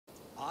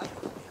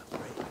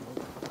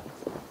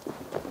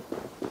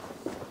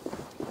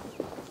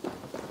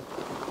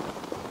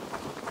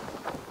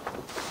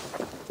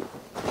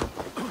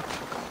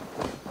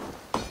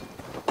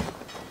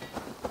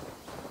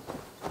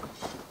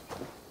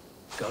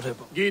Got a...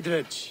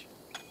 Giedrich.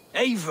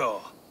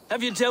 Eivor,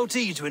 have you dealt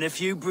Edwin a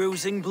few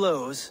bruising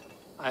blows?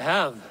 I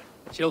have.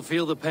 She'll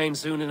feel the pain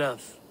soon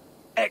enough.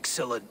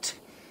 Excellent.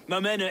 My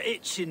men are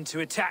itching to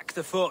attack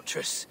the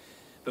fortress,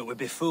 but we'd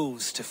be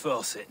fools to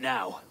force it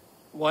now.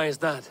 Why is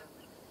that?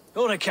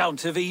 On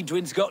account of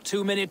Edwin's got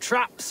too many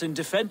traps and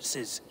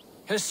defences.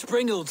 Her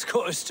springalds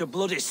cut us to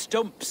bloody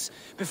stumps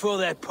before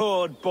they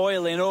poured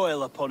boiling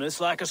oil upon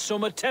us like a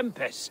summer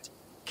tempest.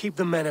 Keep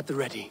the men at the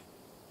ready.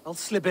 I'll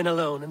slip in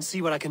alone and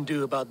see what I can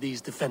do about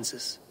these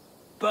defenses.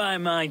 By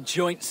my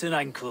joints and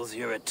ankles,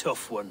 you're a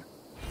tough one.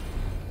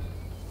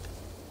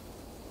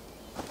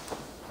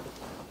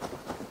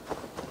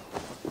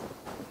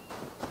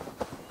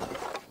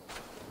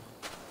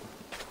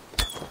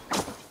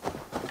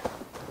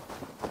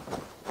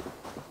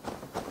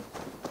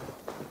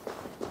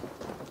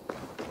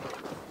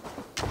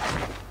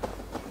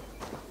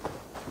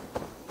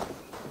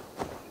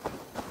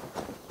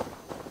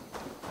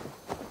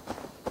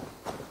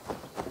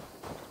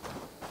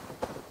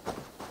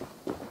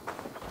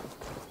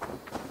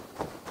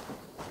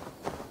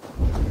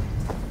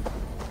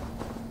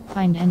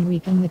 Find and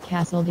weaken the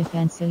castle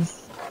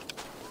defenses.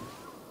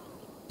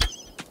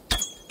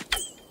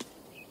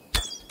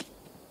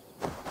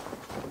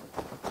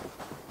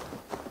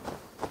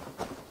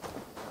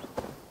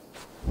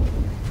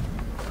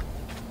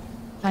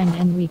 Find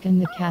and weaken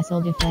the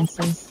castle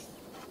defenses.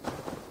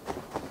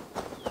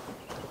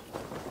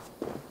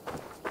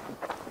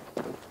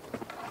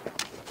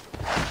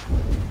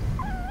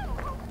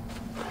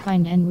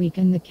 Find and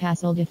weaken the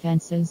castle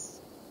defenses.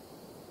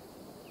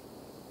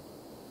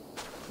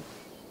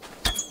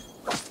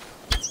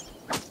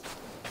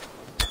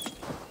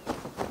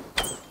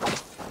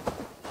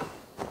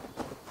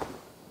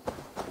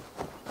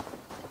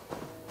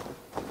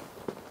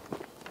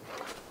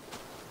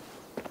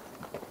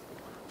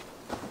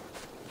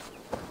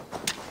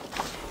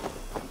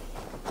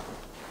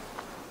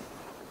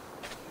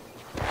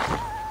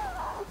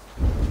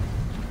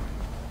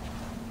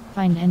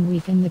 Find and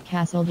weaken the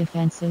castle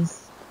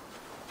defenses.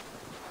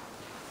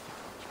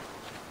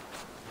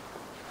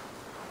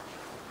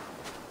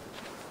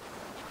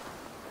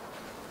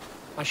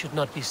 I should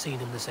not be seen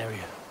in this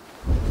area.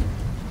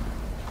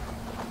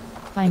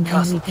 Find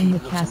and weaken the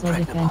castle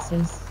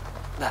defenses.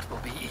 That will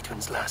be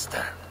Edwin's last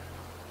stand.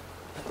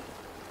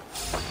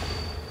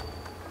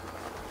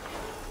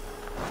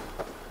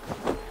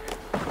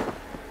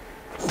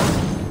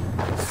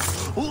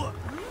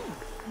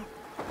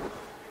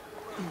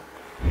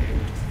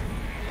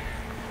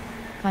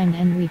 Find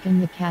and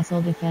weaken the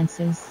castle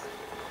defenses.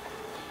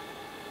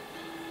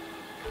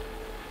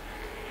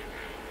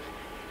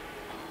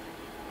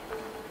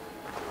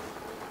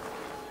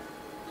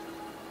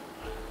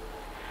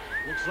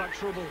 Looks like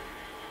trouble.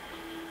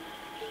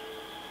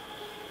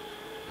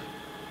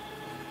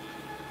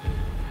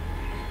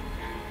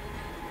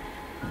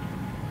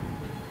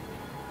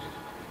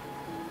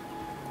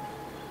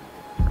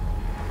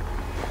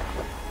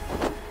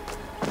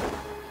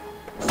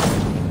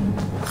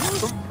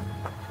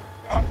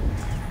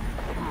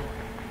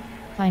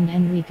 Find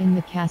and weaken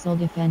the castle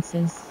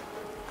defenses.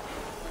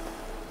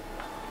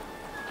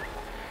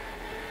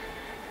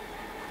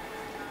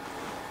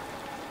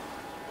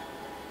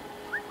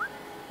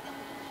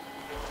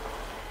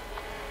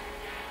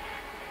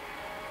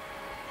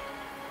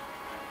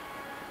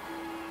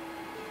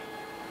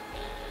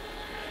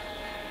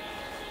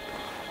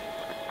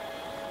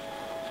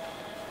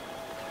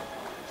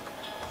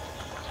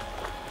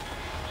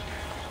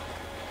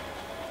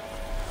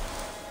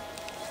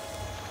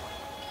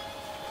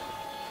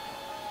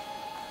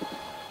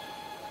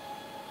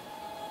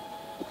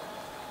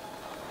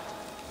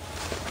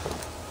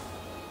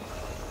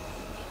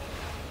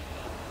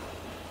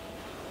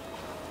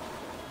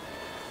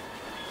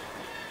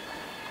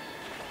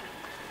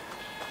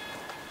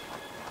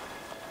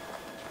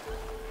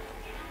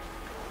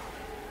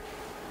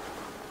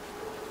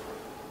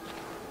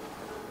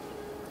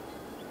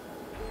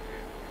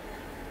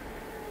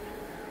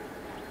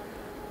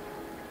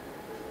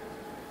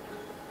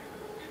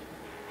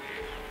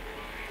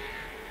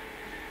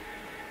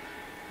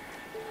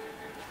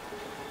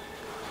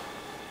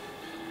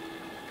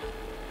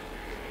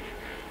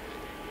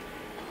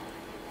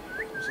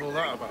 What's all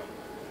that about?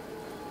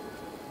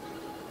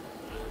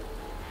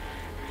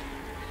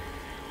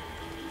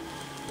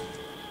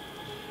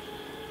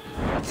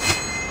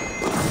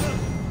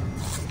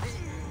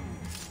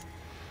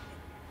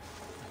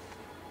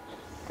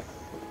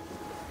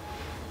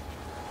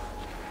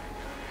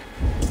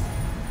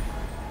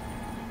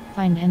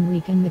 Find and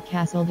weaken the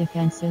castle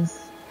defenses.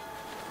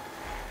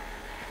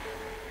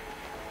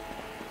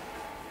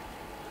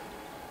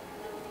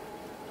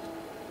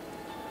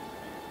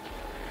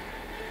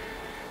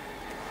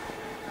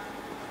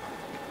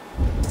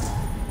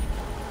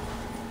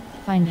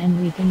 Find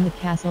and weaken the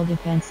castle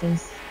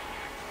defenses.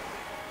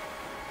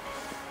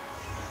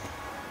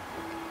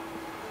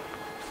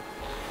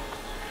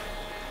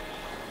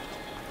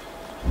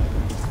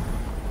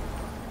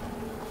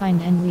 Find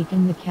and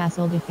weaken the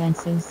castle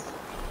defenses.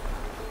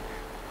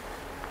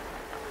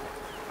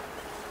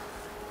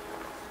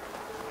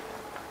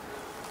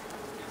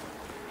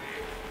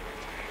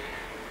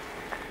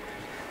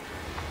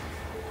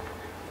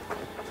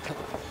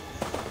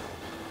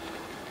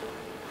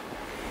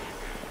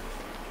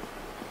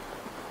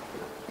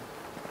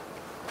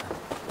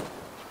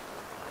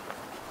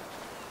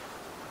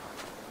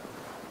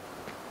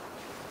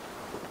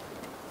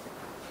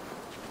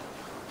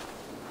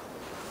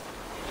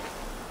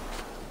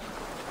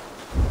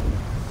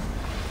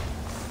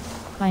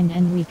 Find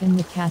and weaken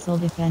the castle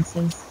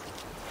defenses.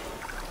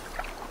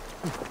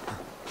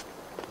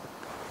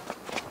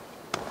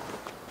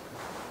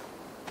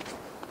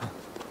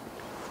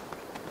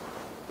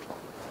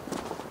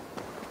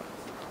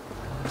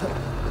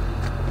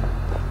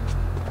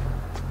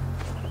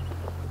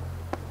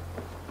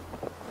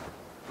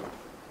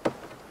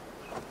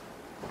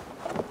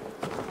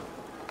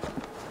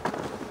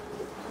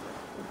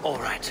 All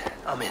right,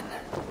 I'm in.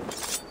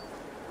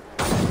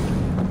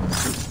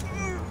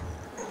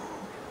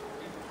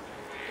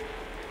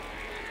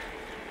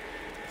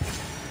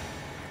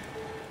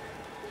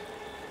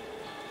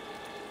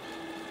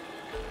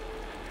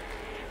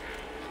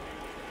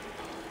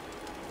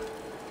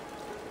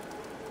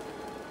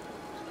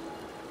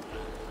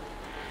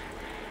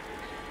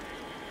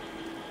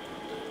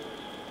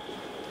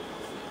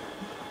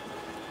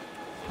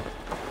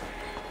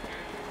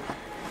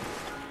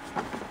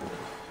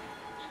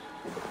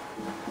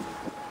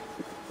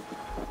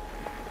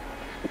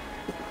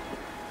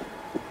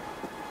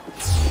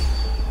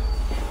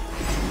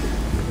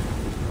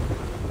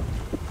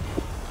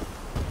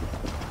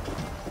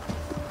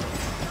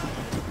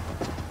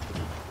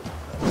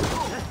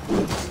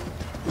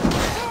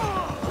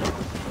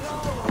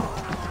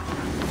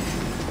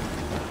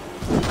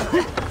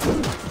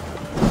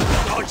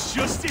 God's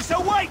justice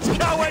awaits,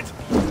 coward!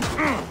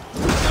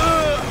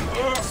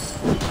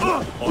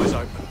 Eyes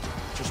open,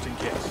 just in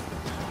case.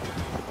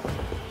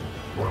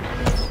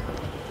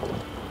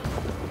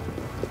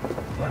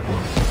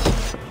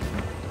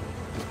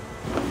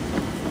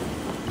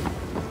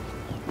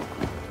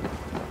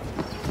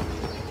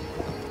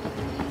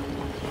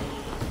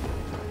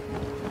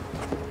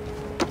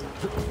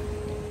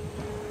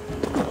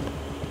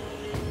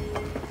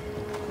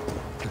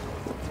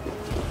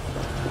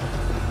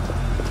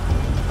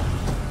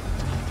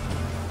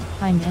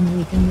 Find and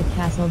weaken the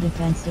castle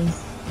defenses.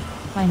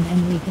 Find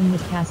and weaken the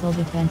castle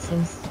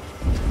defenses.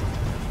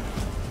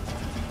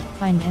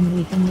 Find and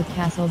weaken the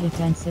castle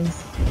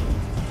defenses.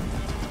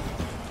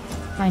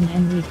 Find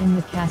and weaken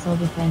the castle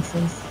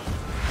defenses.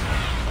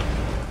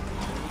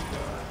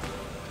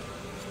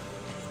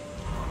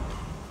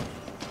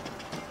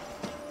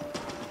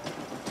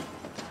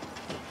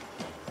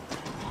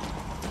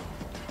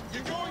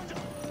 You're going to...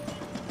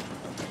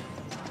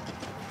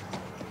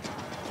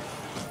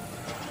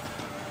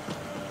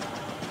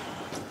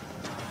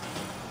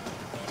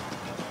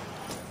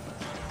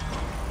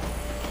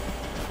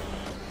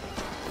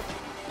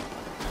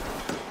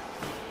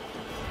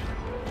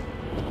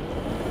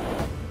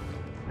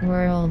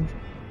 World.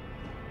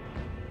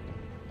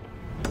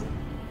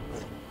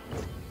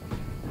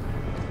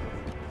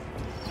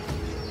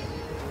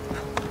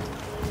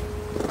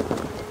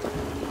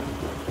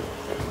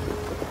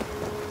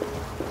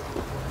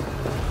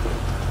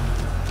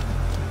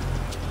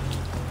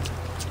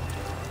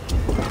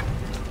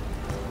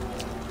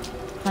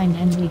 Find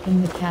and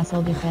weaken the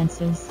castle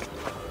defenses.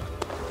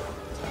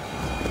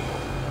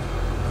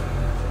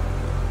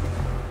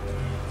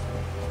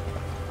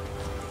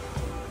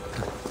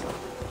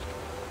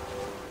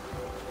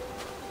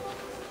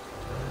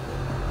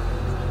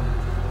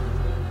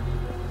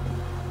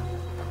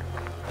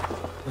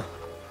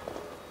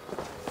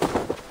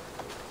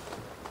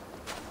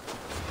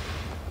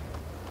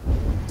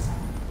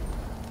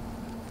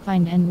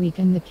 Find and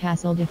weaken the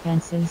castle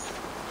defenses.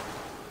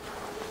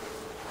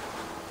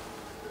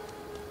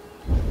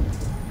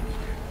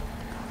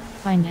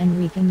 Find and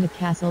weaken the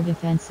castle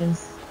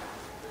defenses.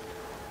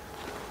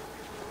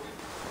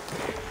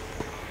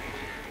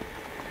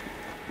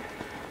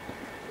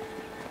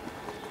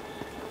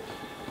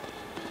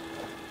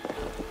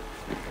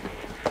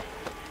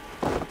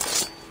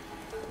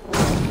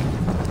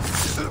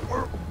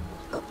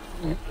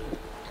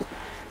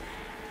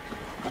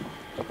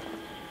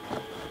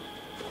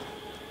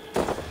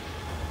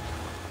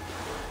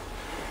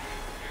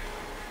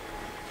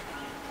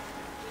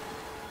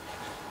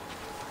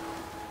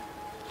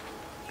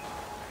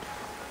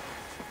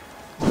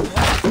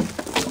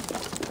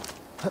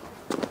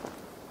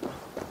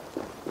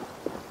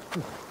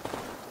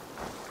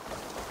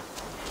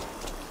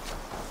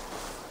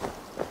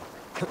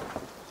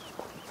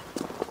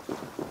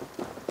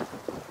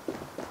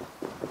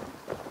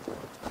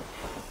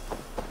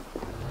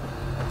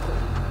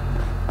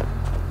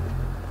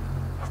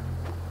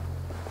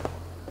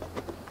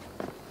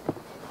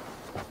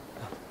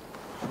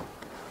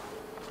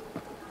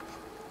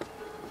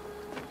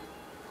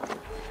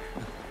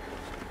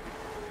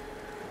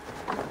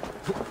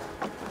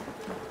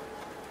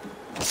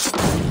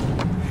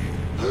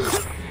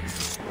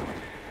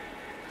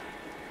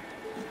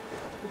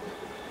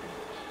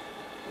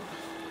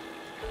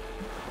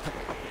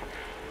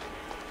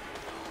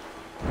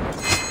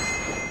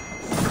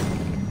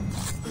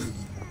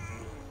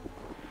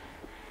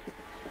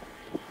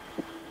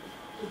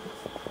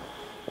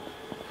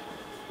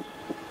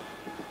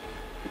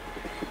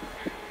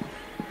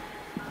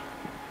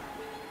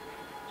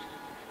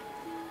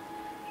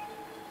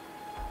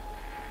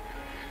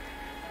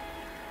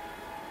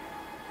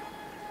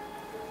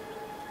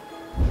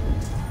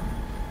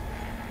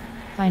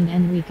 Find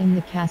and weaken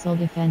the castle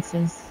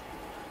defenses.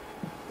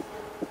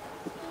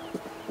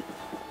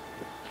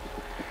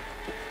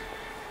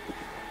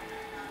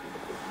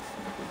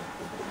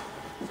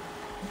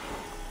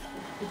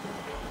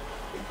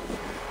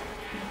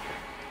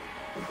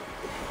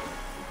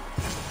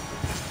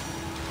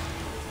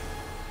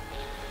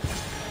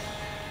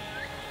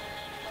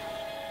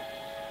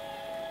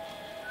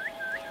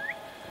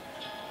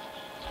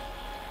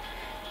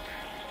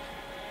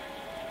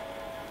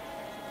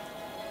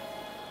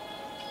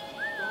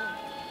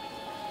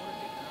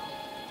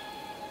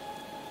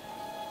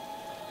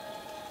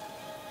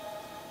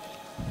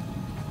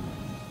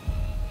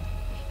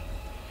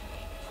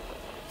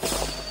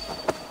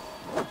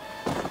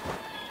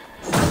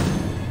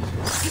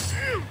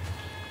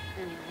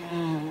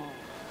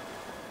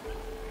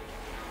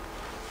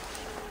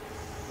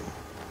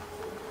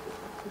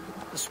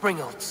 The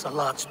Springolds are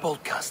large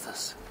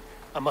boltcasters.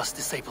 I must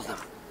disable them.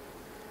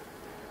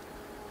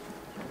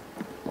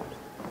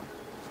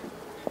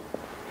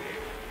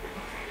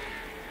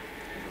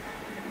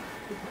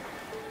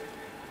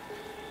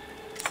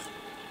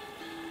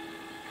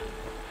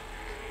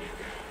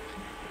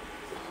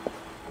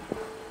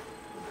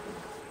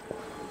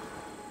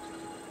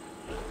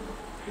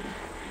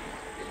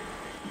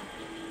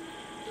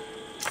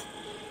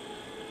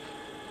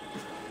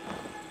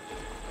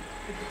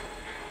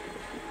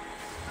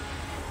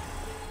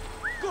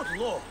 Good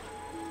lord!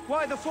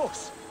 Why the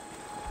fuss?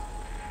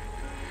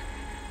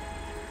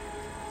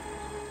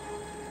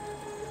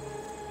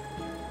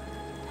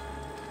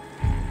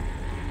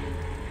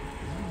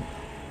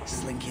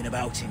 Slinking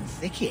about in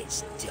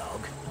thickets,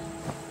 dog.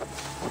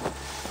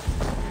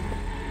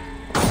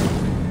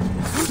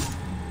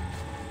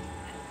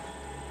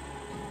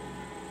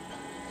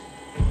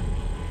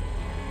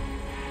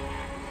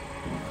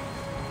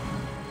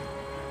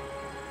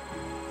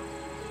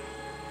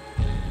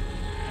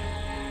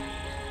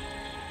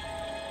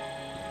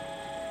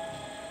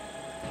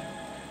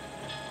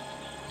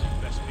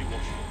 Best be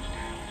watchful.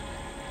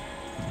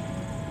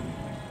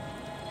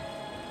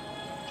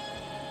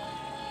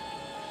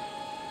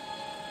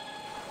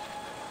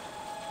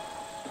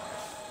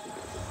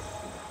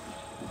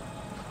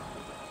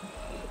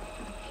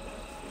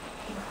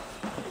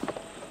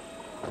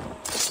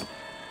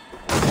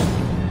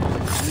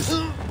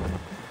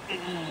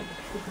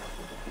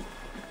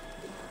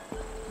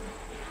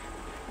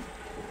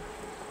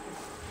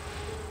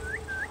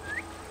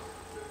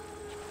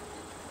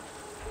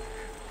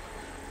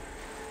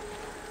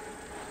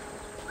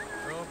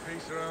 No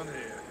peace around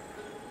here.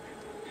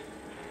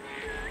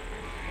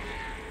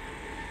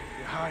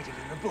 You're hiding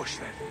in the bush,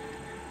 then?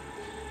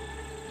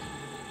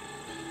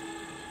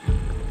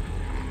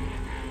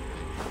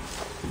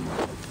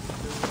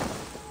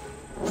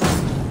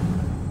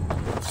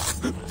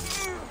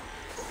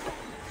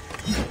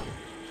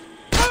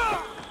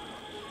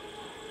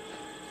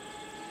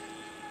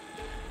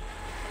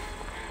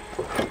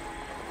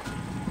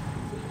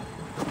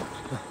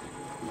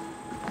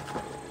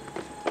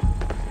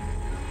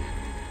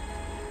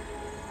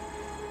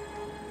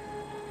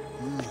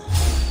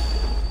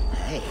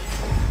 Hey.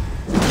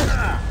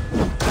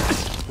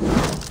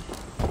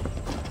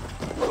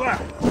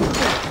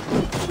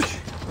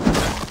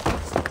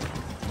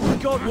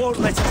 God won't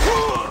let us.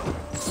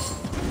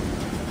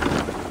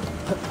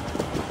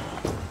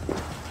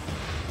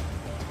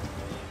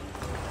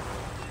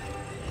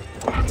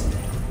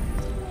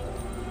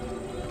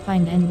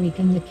 Find and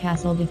weaken the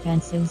castle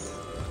defenses.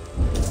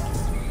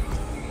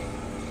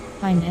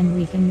 Find and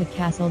weaken the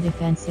castle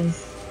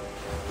defenses.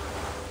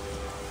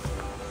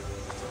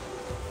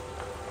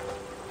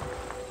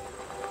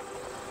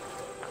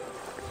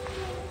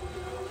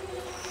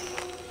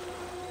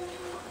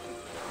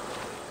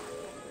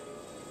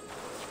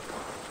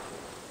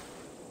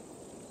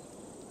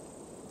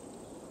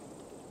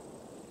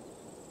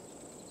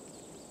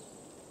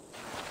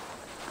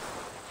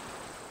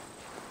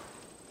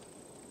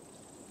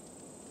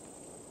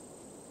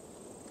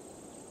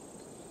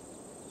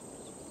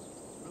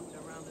 Rooting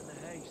around in the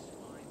haze,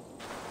 fine.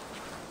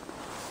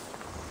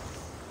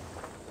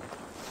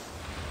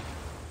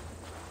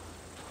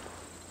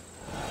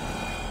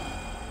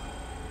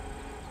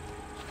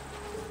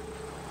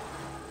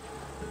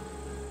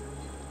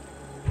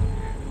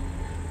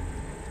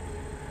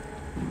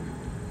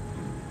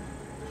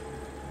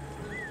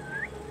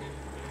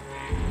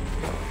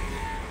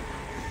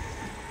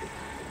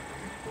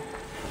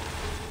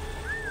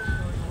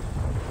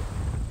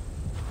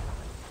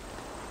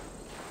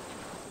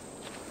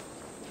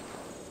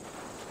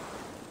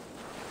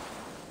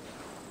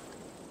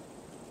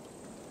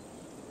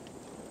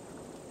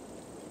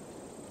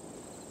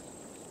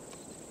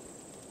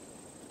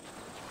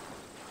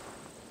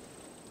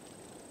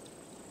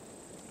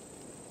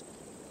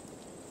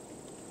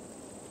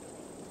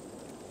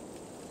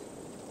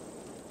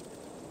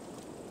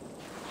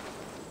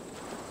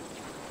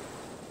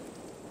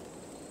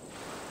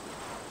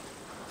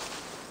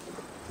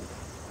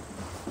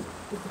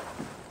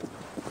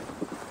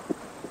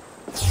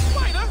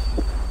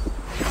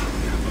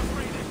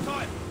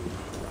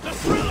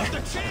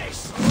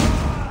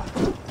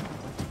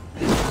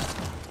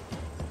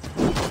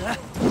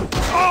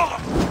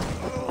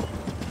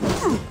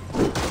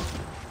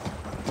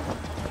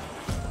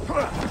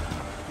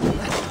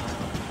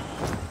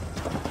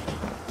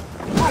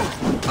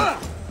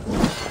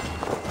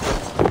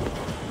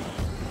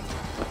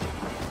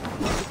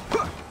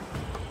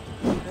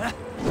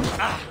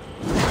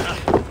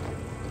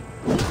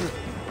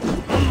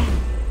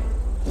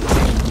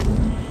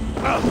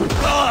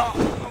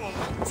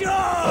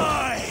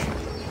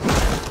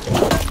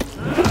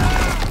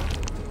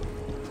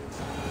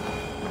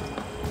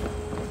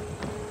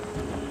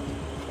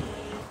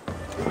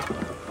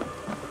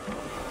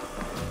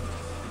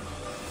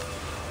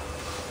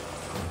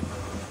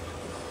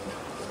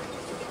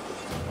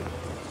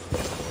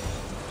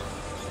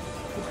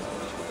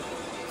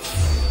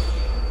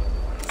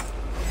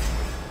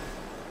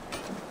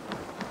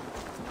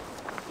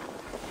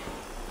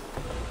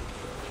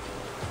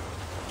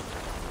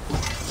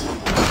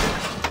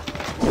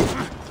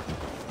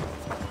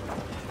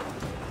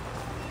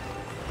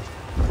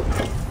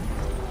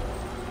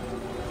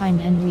 Find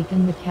and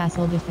weaken the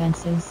castle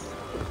defenses.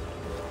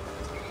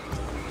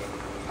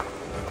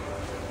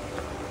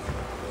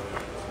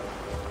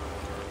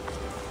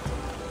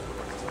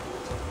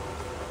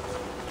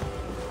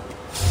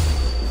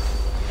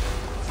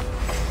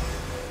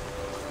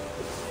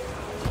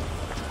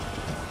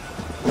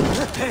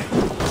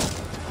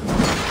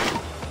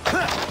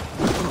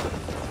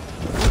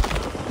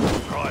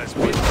 Prize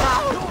win.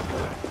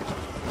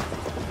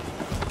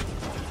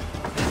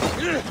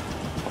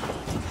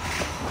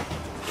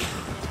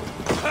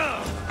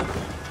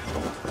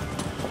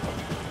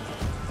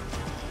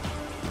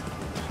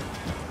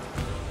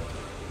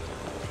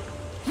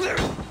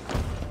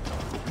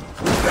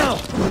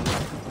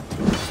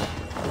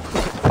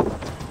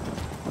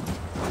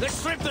 Let's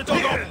strip the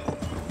dog off!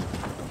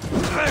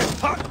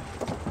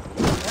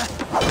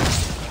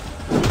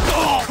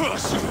 Oh,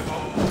 curse you!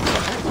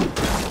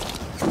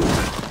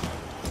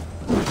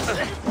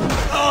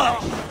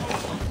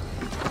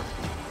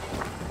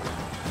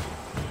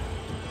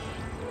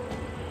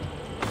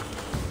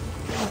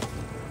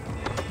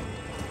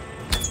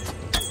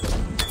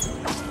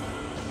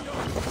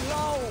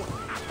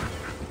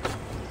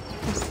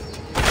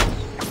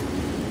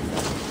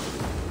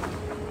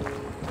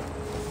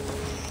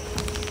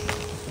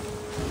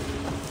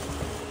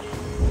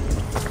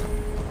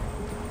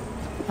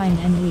 Find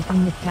and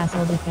weaken the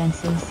castle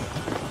defenses.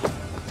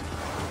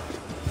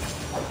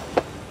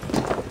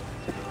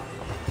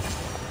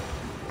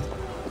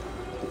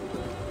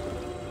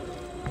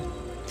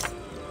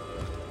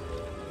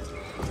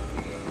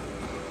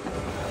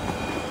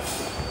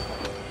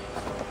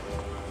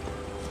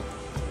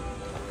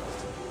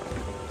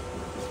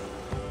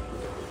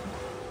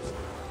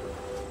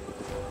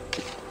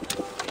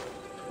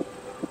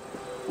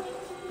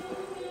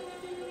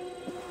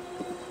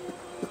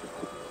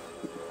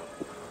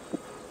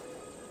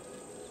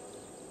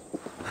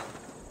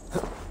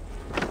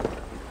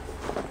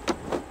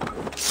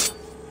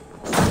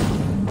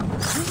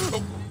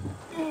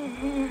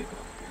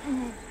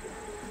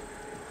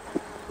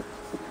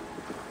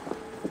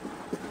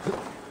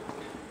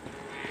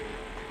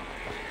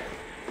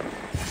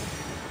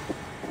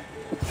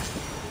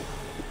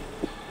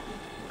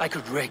 I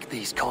could rake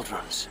these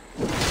cauldrons.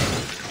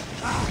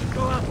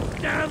 Go up!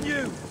 Damn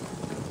you!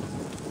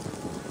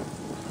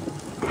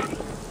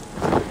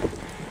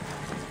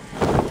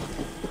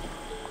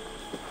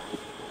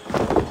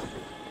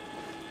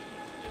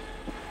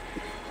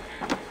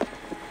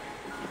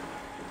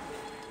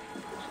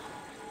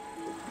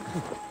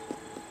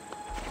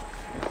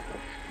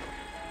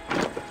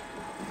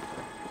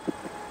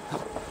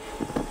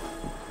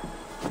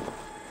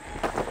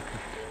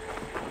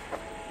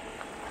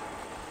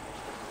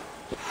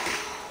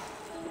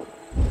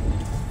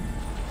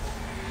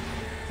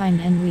 Find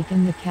and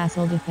weaken the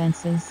castle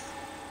defenses.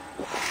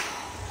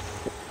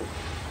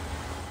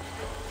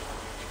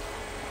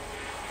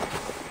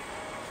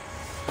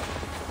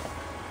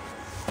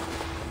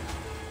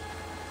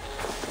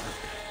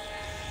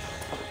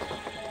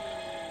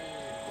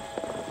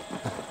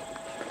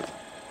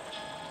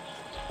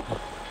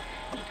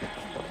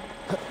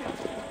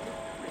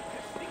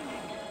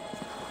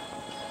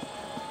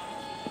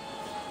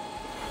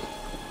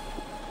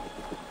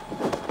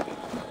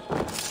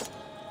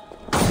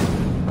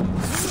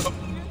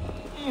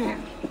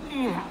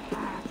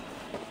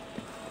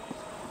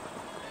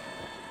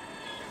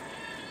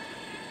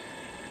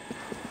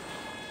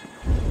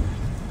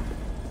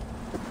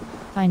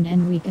 Find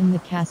and weaken the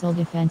castle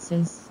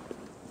defenses.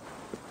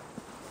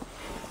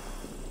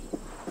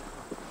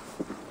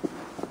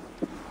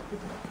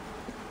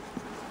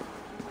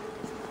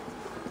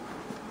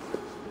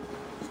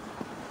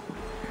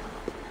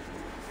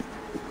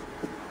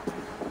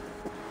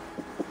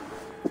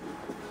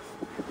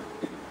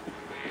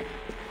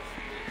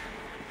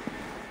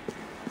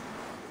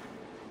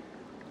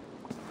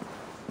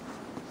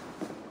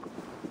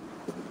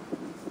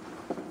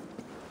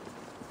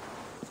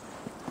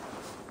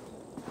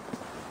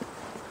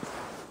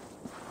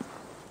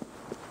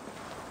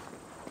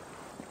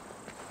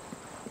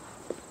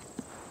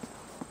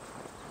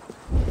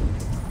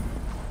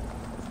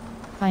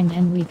 Find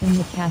and weaken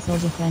the castle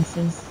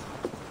defenses.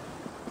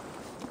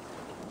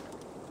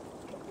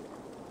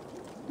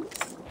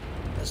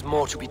 There's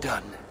more to be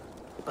done,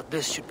 but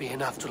this should be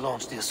enough to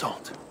launch the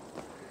assault.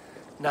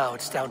 Now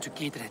it's down to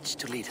Gidrich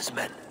to lead his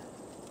men.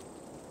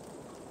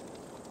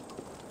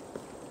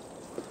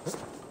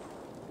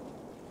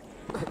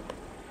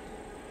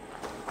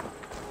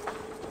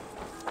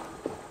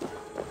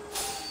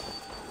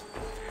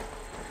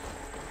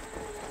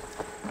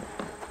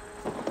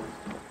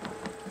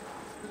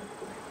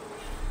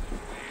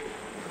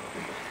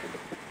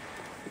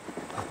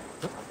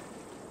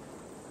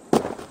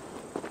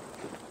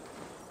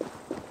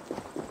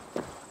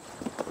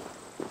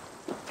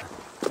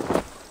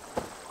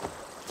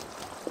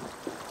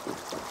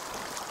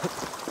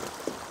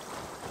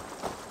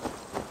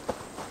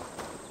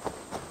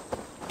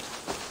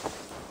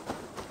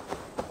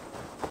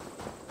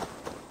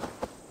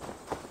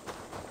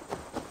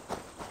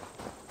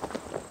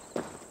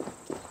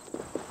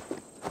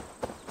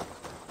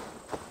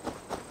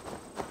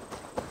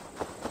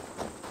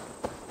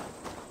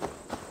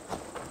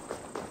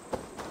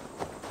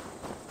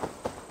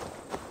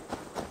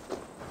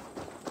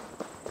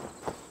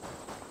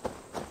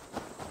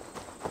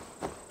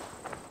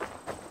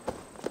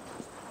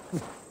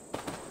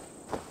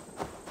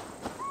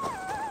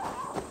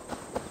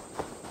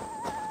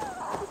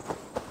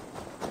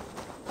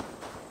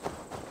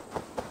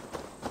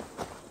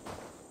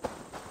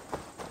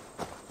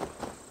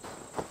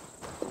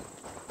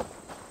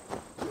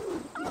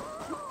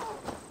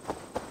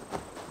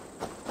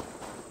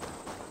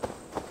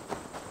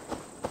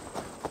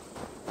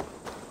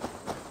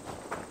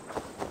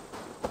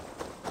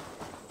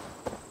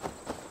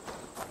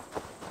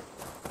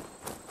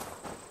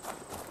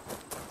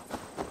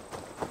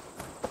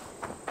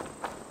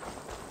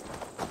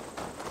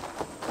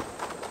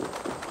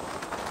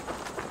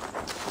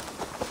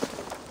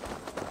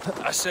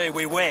 I say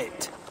we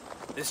wait.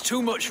 There's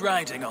too much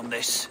riding on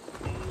this.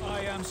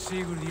 I am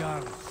Sigurd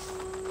Jarl,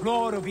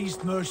 Lord of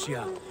East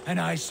Mercia, and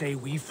I say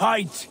we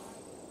fight!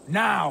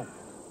 Now!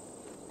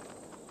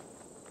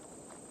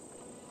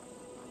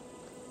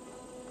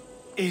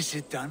 Is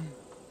it done?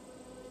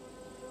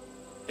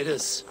 It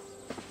is.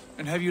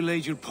 And have you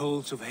laid your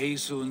poles of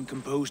hazel and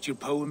composed your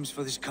poems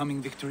for this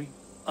coming victory?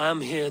 I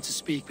am here to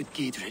speak with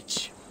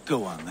Giedrich.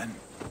 Go on then,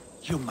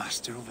 you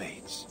master of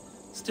aids.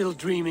 Still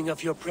dreaming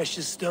of your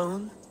precious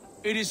stone?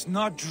 It is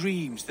not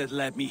dreams that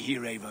led me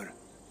here, Eivor.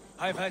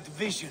 I've had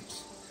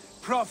visions,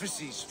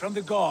 prophecies from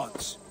the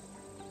gods.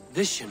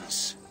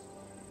 Visions?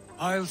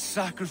 I'll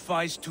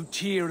sacrifice to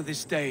Tyr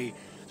this day,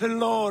 the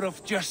Lord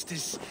of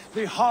Justice,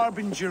 the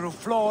harbinger of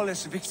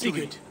flawless victory.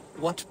 Sigurd,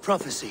 what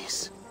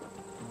prophecies?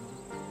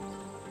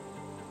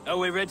 Are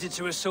we ready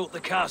to assault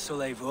the castle,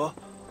 Eivor?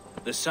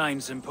 The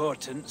signs and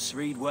portents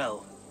read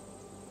well.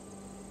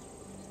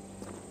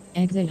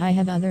 Exit. I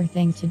have other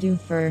things to do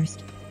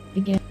first.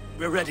 Begin.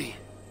 We're ready.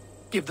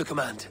 Give the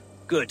command.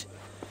 Good.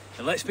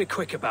 And let's be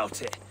quick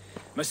about it.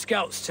 My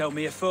scouts tell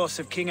me a force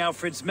of King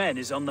Alfred's men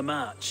is on the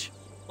march.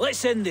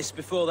 Let's end this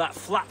before that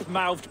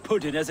flap-mouthed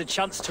pudding has a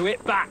chance to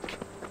hit back.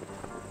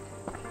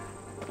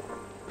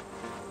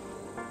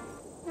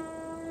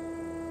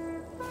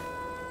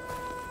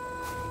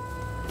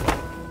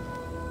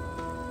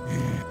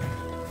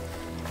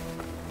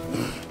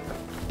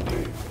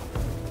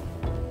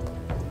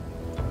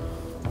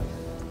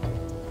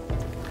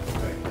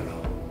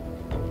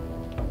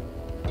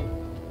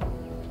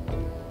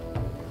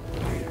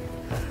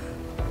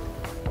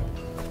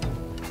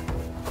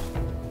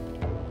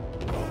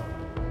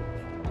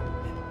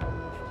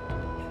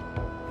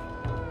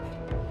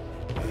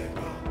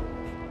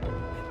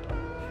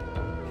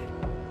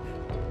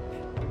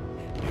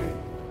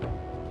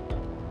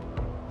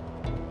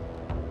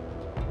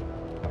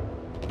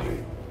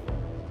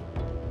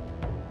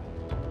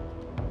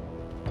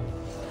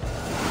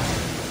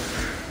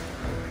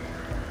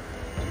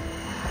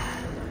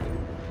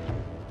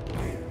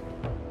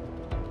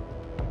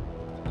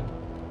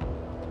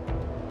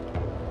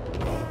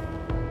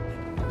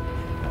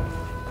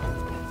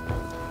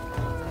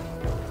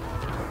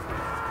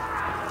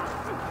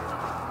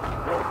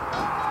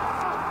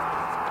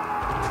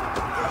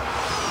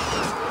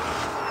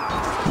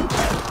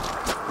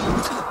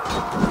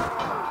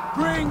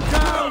 Bring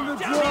down the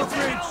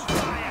drawbridge!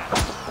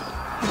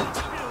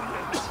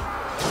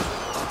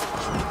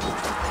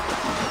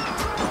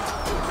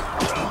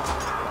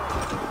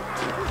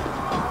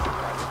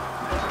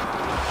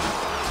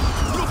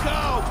 Look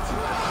out!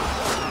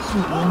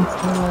 Shoot links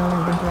to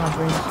lower the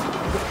drawbridge.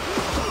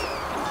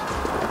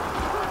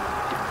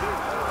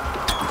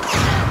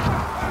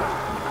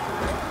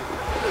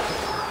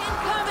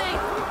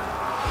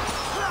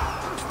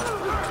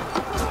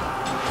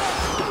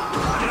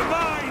 You're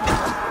mine!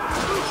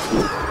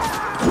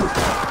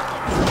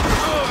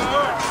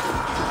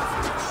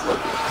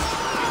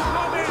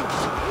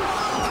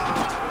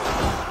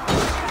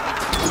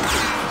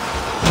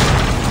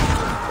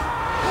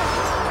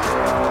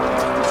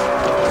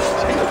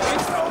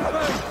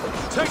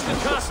 Take the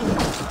castle!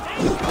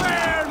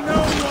 Spare no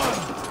one!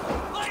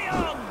 Lay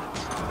on!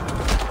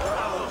 I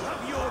will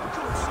have your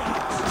good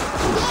sides.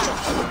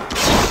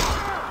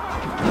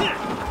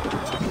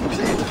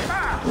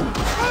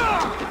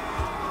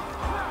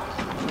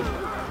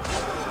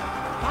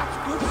 That's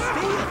good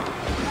steel!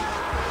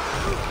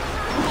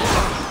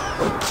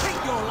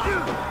 Take your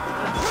life!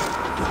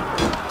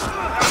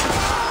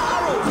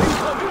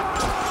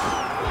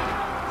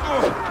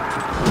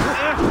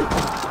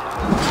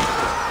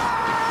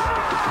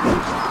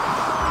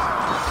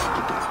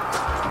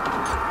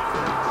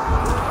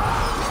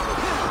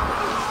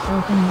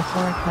 Open the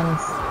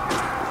portcullis.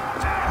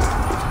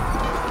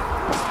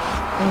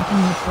 Open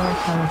the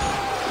portcullis.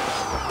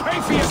 Pay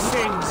for your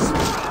sins!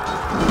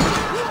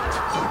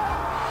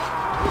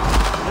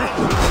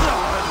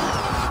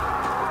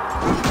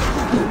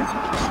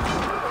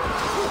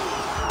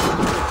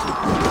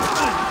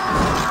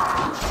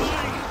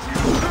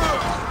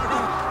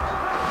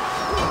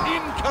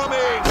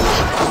 Incoming!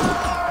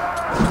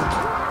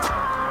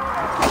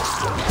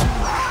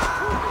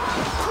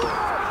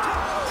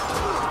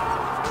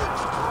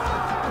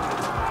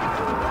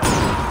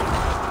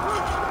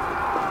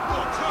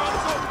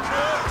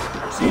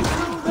 See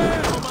through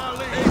there!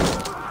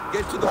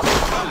 Get to the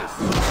palace!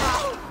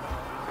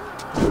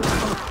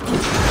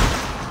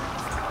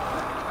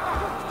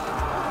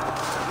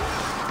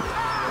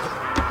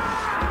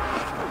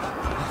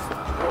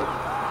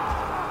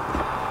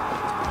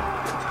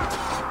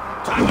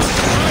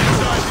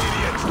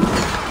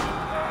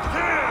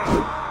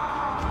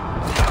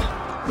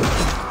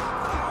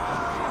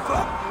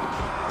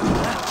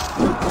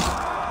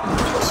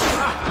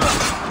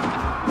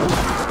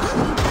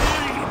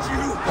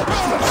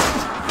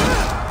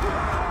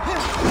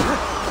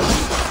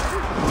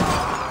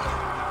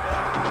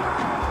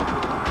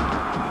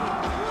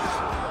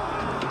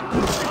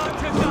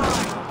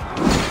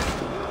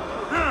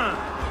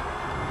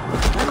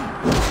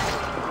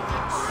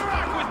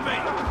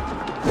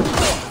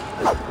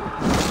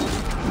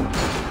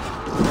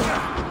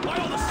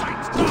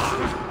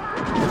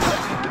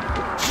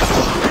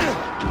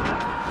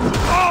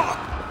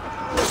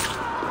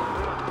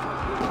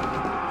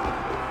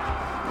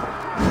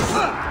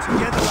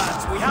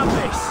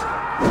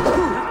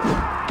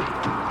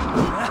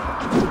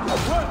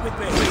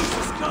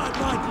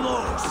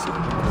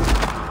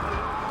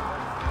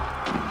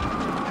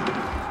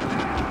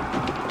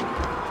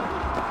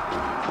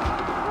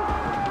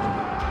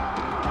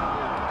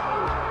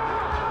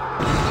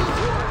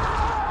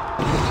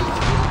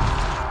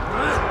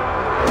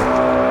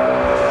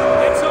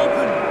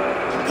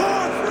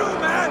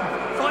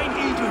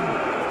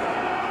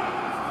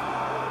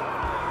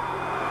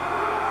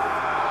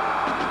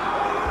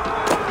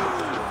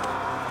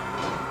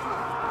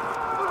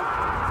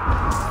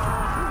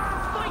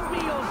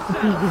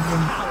 defeat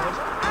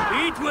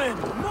Edwin. Edwin!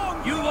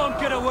 You won't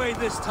get away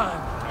this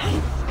time.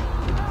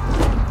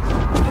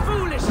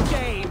 Foolish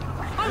game!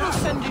 I will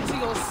send you to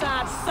your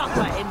sad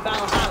supper in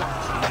Valhalla.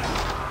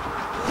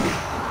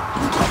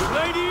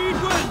 Lady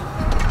Edwin!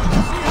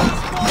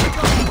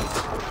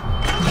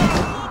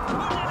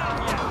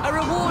 A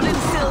reward in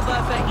silver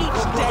for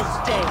each dead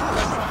day.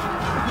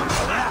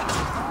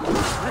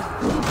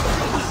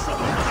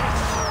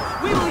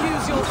 We will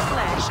use your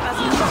flesh as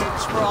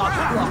mulch for our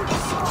crops.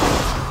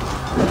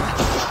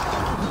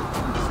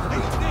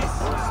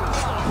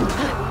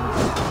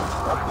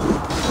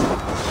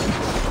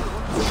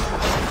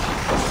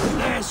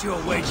 There's your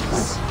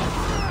wages.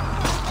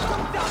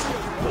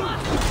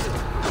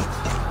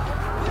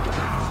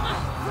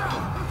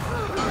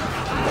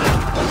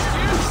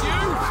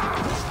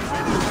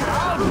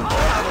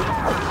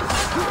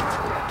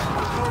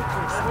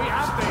 We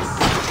have this.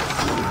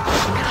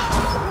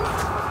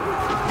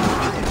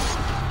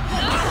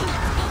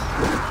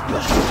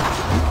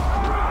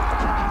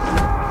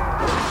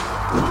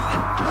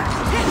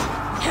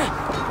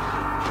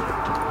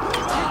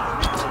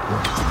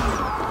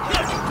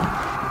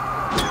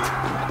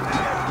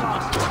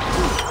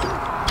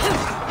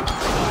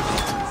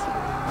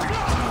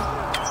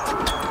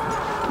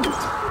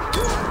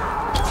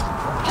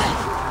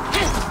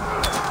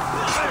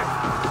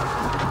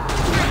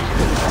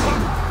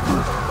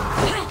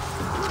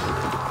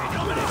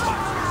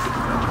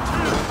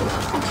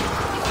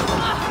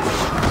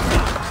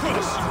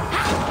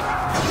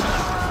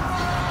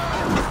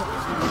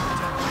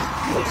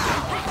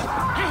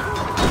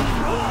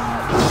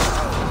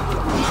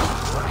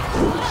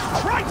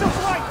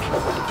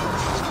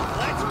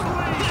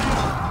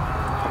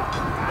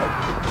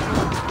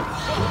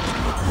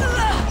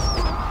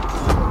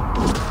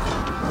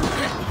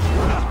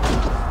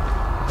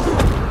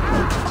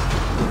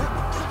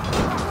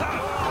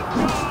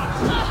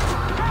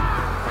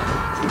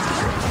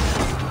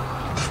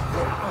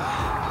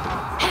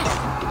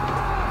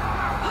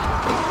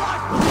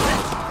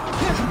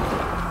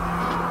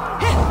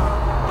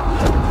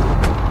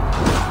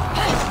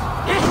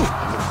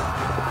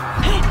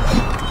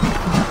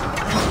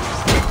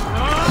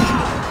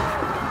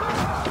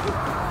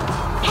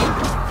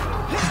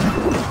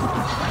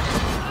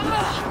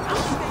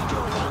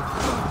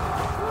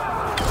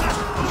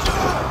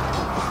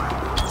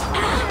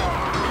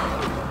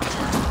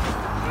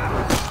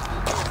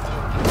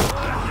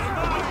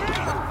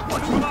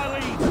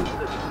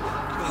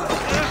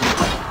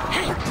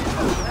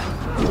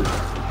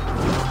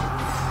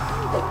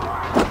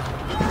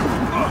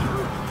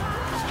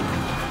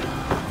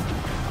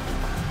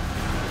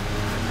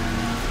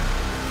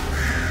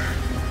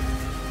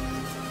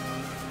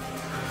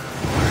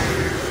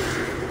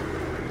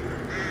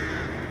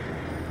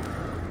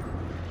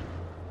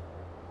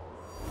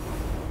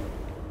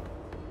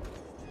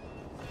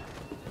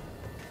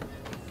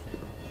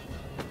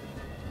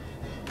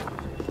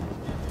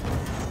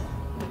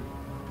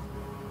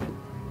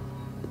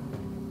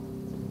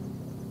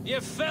 You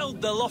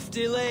felled the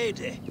lofty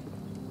lady.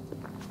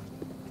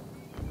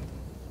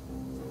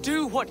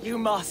 Do what you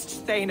must,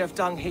 Thane of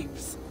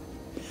Dungheaps.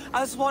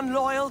 As one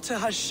loyal to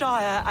her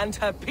shire and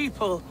her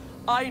people,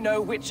 I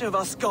know which of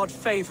us God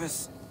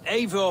favors.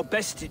 Eivor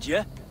bested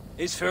you.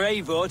 It's for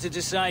Eivor to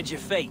decide your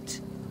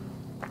fate.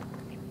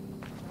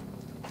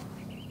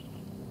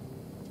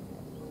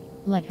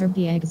 Let her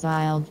be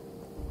exiled.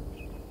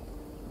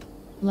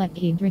 Let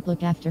Gedrick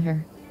look after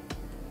her.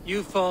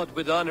 You fought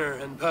with honor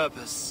and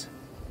purpose.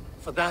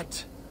 For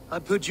that, I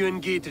put you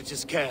in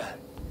Gedrick's care.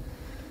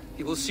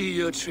 He will see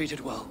you're treated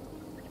well.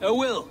 I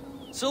will,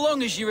 so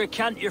long as you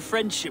recant your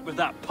friendship with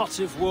that pot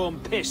of warm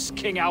piss,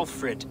 King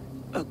Alfred.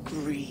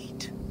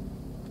 Agreed.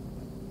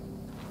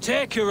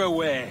 Take her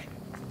away.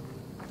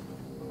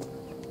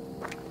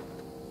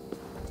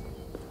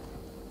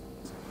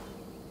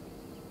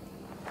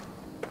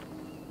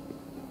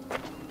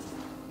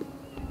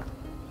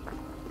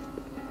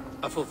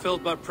 I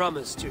fulfilled my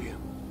promise to you.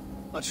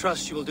 I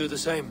trust you will do the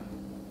same.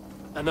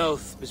 An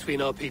oath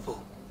between our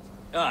people.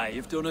 Aye,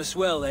 you've done us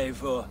well,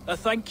 Eivor. I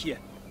thank you.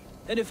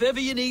 And if ever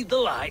you need the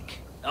like,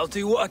 I'll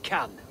do what I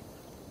can.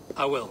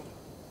 I will.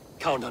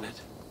 Count on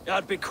it.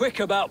 I'd be quick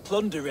about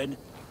plundering.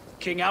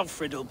 King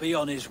Alfred will be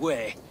on his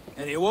way,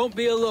 and he won't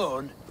be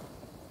alone.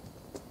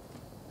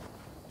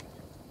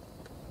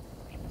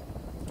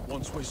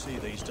 Once we see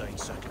these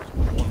Danes settled,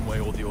 one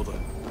way or the other,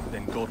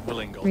 then God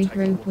willing I'll take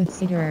Regroup over. with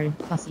Sigurd,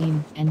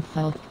 Basim, and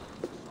Folk.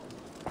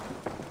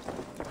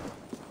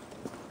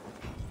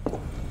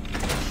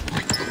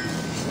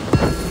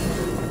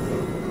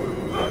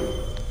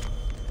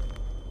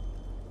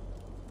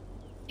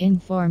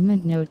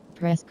 Informant note,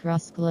 press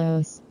cross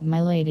close,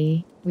 my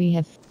lady, we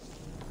have...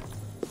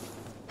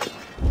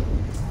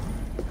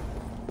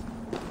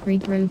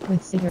 Regroup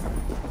with Sigurd.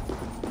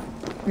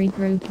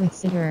 Regroup with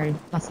Sigurd,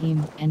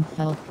 Basim, and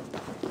Folk.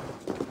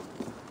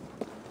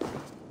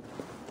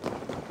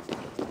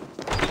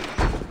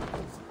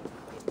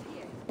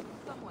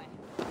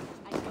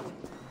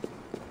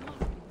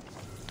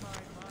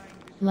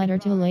 Letter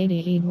to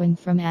Lady Edwin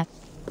from at...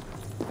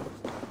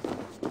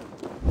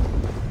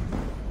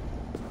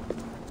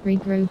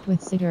 Regroup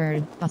with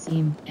Sigurd,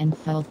 Basim, and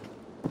Felk.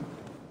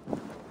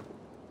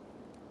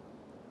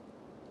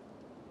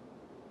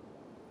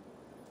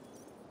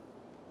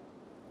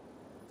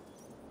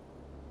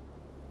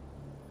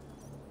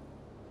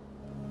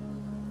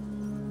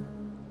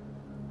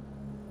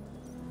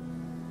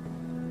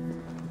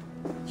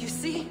 You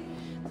see?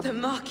 The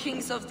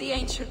markings of the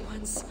Ancient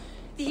Ones.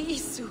 The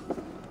Isu.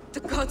 The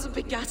gods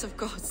begat of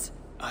gods.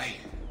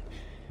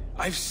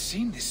 I've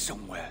seen this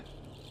somewhere.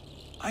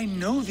 I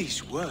know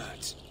these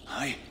words.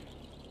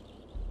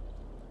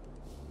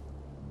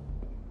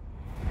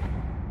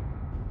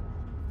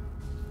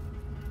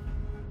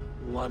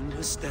 One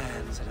who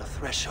stands at a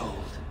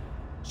threshold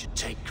should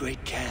take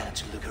great care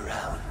to look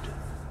around.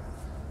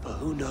 For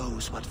who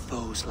knows what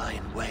foes lie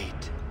in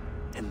wait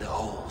in the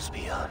halls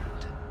beyond.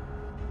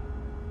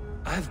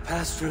 I've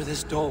passed through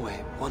this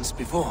doorway once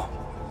before.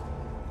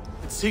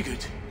 With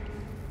Sigurd.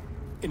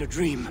 In a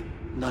dream.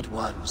 Not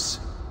once.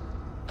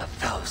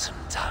 1,000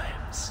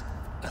 times.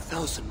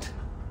 1,000.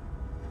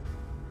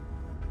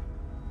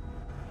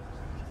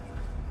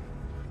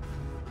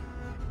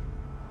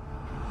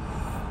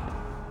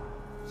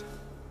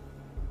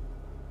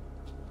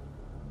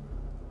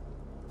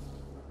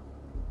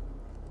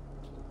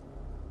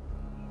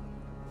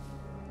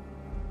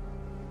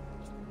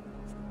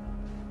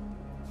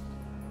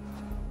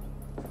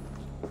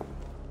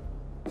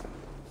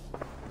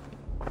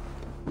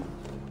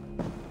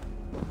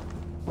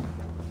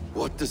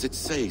 What does it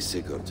say,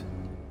 Sigurd?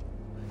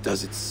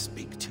 Does it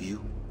speak to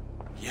you?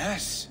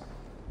 Yes.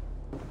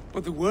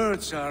 But the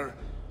words are...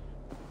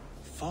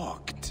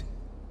 fogged.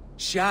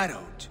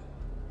 Shadowed.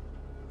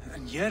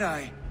 And yet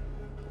I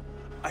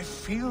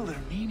feel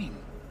their meaning.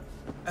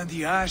 And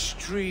the ash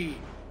tree...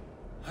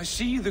 I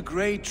see the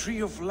great tree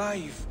of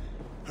life,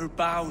 her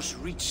boughs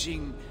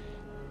reaching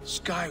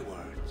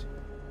skyward,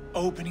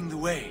 opening the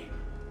way.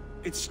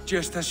 It's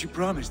just as you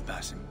promised,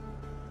 Basim.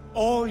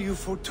 All you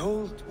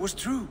foretold was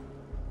true.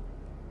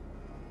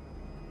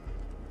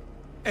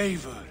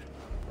 Eivor,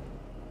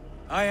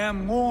 I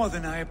am more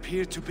than I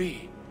appear to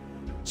be.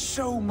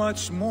 So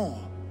much more.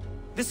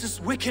 This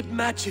is wicked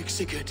magic,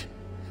 Sigurd.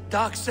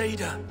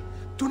 Darksaber.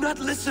 Do not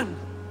listen.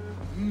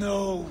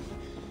 No.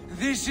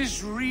 This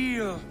is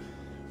real.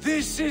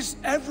 This is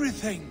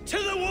everything. To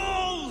the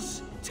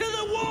walls! To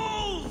the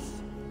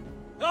walls!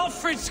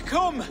 Alfred's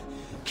come!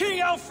 King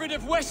Alfred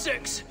of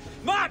Wessex!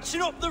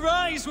 Marching up the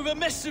rise with a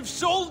mess of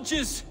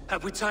soldiers!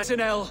 Have we time?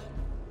 Nell.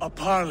 A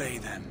parley,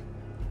 then.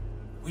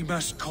 We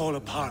must call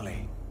a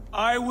parley.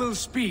 I will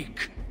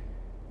speak,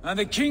 and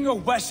the King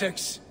of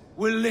Wessex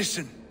will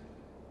listen.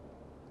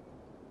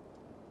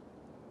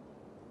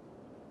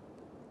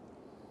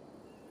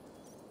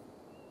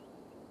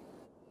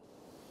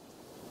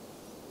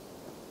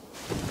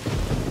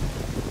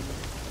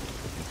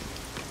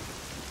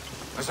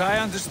 As I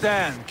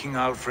understand, King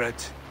Alfred,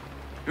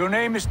 your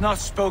name is not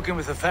spoken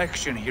with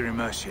affection here in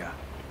Mercia.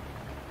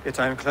 Yet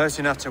I am close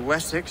enough to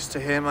Wessex to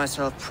hear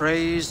myself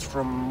praised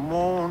from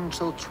morn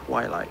till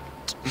twilight.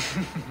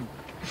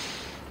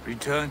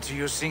 Return to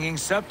your singing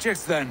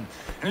subjects, then,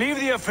 and leave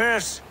the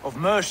affairs of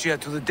Mercia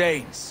to the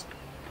Danes.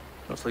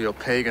 Not till your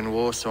pagan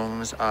war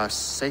songs are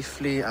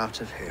safely out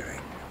of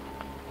hearing.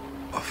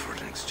 Offer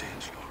an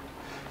exchange, Lord.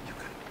 You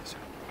can...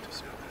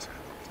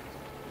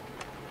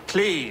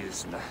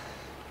 Please,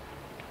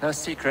 no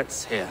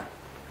secrets here.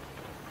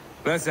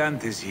 Let's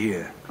end this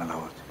here, my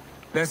lord.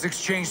 Let's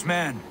exchange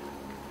men.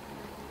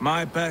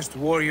 My best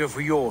warrior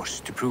for yours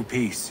to prove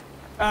peace.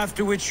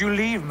 After which you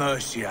leave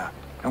Mercia,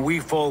 and we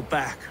fall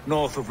back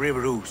north of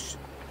River Ouse.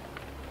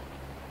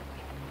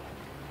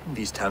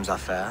 These terms are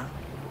fair.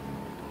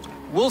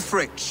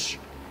 Wulfrich!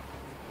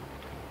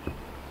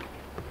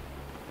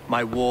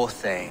 My war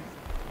thane.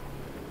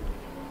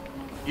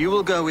 You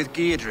will go with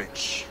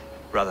Giedrich,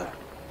 brother.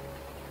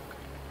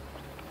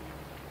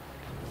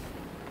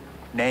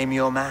 Name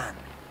your man.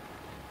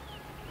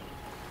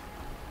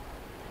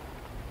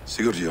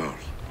 Sigurd Jarl,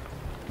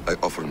 I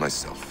offer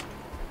myself.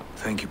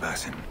 Thank you,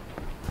 Basim.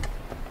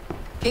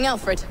 King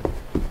Alfred.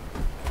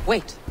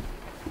 Wait.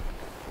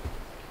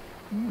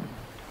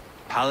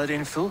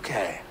 Paladin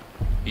Fulke,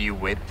 you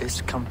with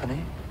this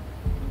company?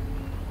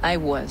 I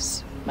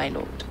was, my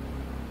lord.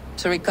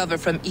 To recover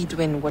from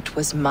Edwin what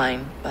was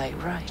mine by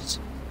right.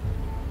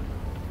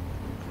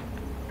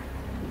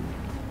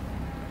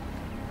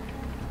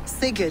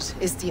 Sigurd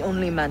is the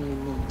only man you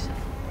need.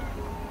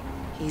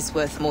 He's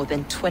worth more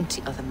than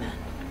 20 other men.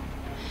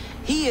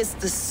 He is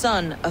the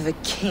son of a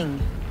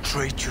king.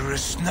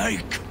 Traitorous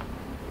snake!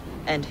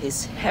 And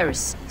his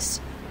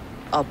heresies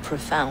are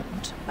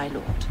profound, my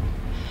lord.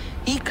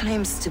 He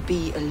claims to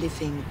be a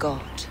living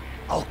god.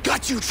 I'll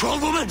gut you, troll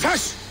woman!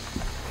 Hush!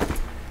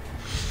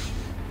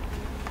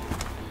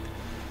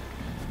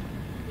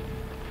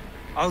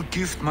 I'll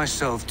gift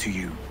myself to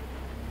you,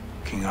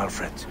 King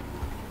Alfred.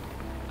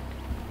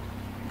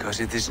 Because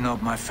it is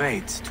not my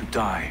fate to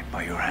die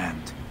by your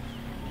hand.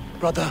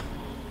 Brother.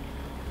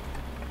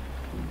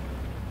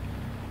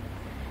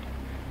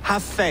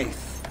 Have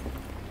faith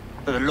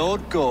that the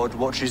Lord God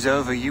watches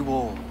over you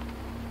all.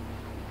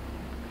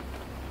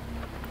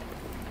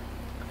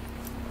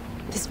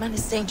 man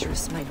is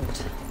dangerous, my lord.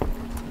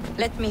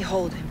 Let me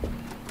hold him.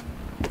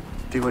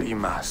 Do what you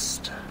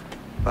must,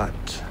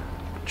 but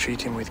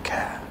treat him with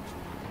care.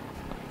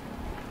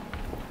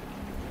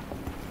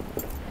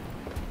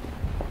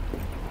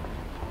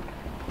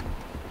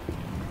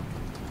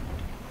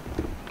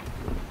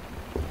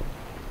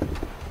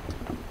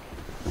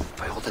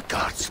 By all the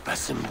gods,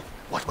 Basim,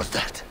 what was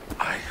that?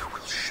 I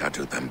will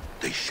shadow them.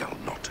 They shall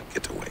not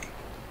get away.